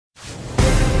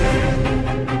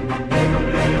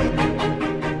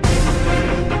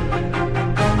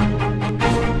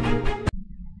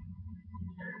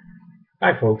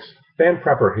Hi folks, Van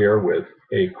Prepper here with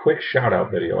a quick shout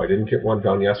out video. I didn't get one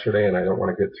done yesterday and I don't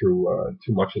want to get through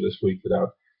too much of this week without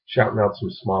shouting out some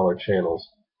smaller channels.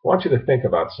 I want you to think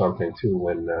about something too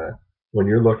when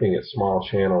you're looking at small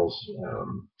channels,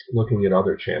 looking at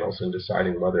other channels and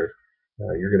deciding whether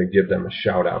you're going to give them a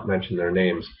shout out, mention their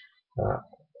names. Uh,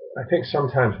 I think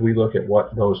sometimes we look at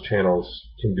what those channels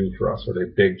can do for us. Are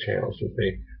they big channels? If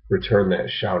they return that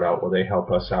shout out, will they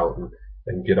help us out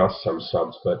and get us some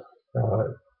subs? But uh,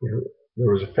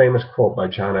 there was a famous quote by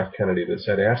John F. Kennedy that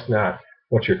said, "Ask not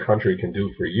what your country can do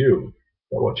for you,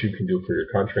 but what you can do for your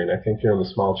country." And I think here in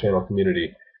the small channel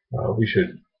community, we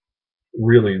should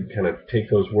really kind of take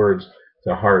those words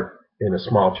to heart in a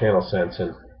small channel sense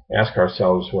and ask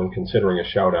ourselves when considering a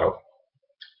shout out,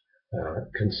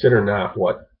 consider not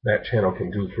what that channel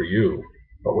can do for you,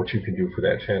 but what you can do for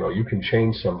that channel. You can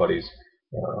change somebody's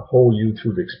whole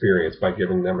YouTube experience by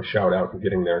giving them a shout out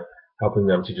and helping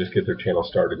them to just get their channel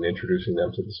started and introducing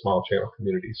them to the small channel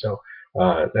community. So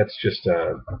that's just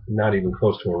not even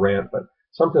close to a rant, but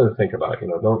something to think about.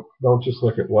 Don't just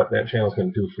look at what that channel is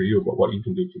going to do for you, but what you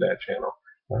can do for that channel,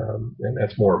 and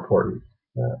that's more important.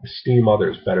 Esteem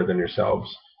others better than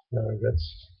yourselves.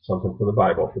 That's something from the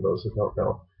Bible for those that don't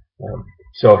know.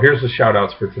 So here's the shout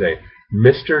outs for today.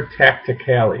 Mr.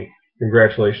 Tacticali.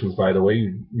 Congratulations, by the way.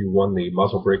 You won the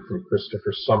muzzle brake from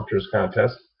Christopher Sumter's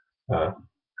contest.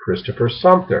 Christopher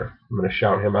Sumter. I'm going to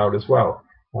shout him out as well.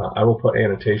 I will put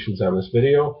annotations on this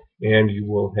video, and you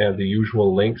will have the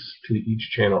usual links to each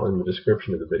channel in the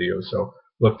description of the video. So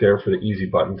look there for the easy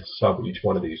button to sub each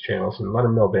one of these channels and let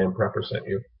them know Van Prepper sent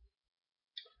you.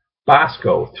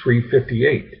 Bosco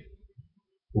 358.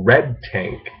 Red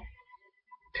Tank.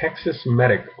 Texas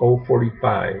Medic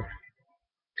 045,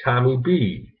 Tommy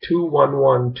B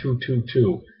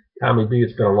 211222. Tommy B,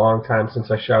 it's been a long time since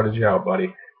I shouted you out,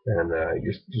 buddy, and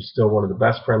you're still one of the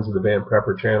best friends of the Van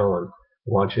Prepper channel, and I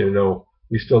want you to know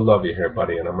we still love you here,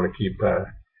 buddy, and I'm going to keep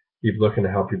looking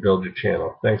to help you build your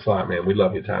channel. Thanks a lot, man. We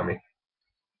love you, Tommy.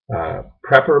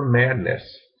 Prepper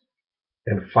Madness,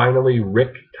 and finally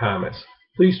Rick Thomas.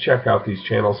 Please check out these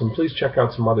channels, and please check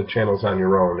out some other channels on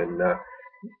your own, and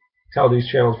tell these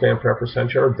channels Van Prepper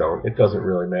sent you, or don't. It doesn't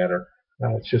really matter.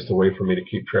 It's just a way for me to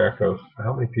keep track of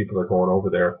how many people are going over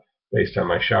there based on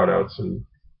my shout-outs, and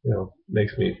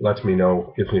lets me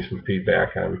know, gives me some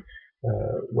feedback on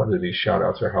whether these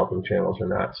shout-outs are helping channels or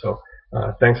not. So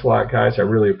thanks a lot, guys. I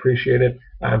really appreciate it.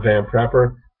 I'm Van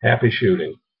Prepper. Happy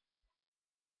shooting.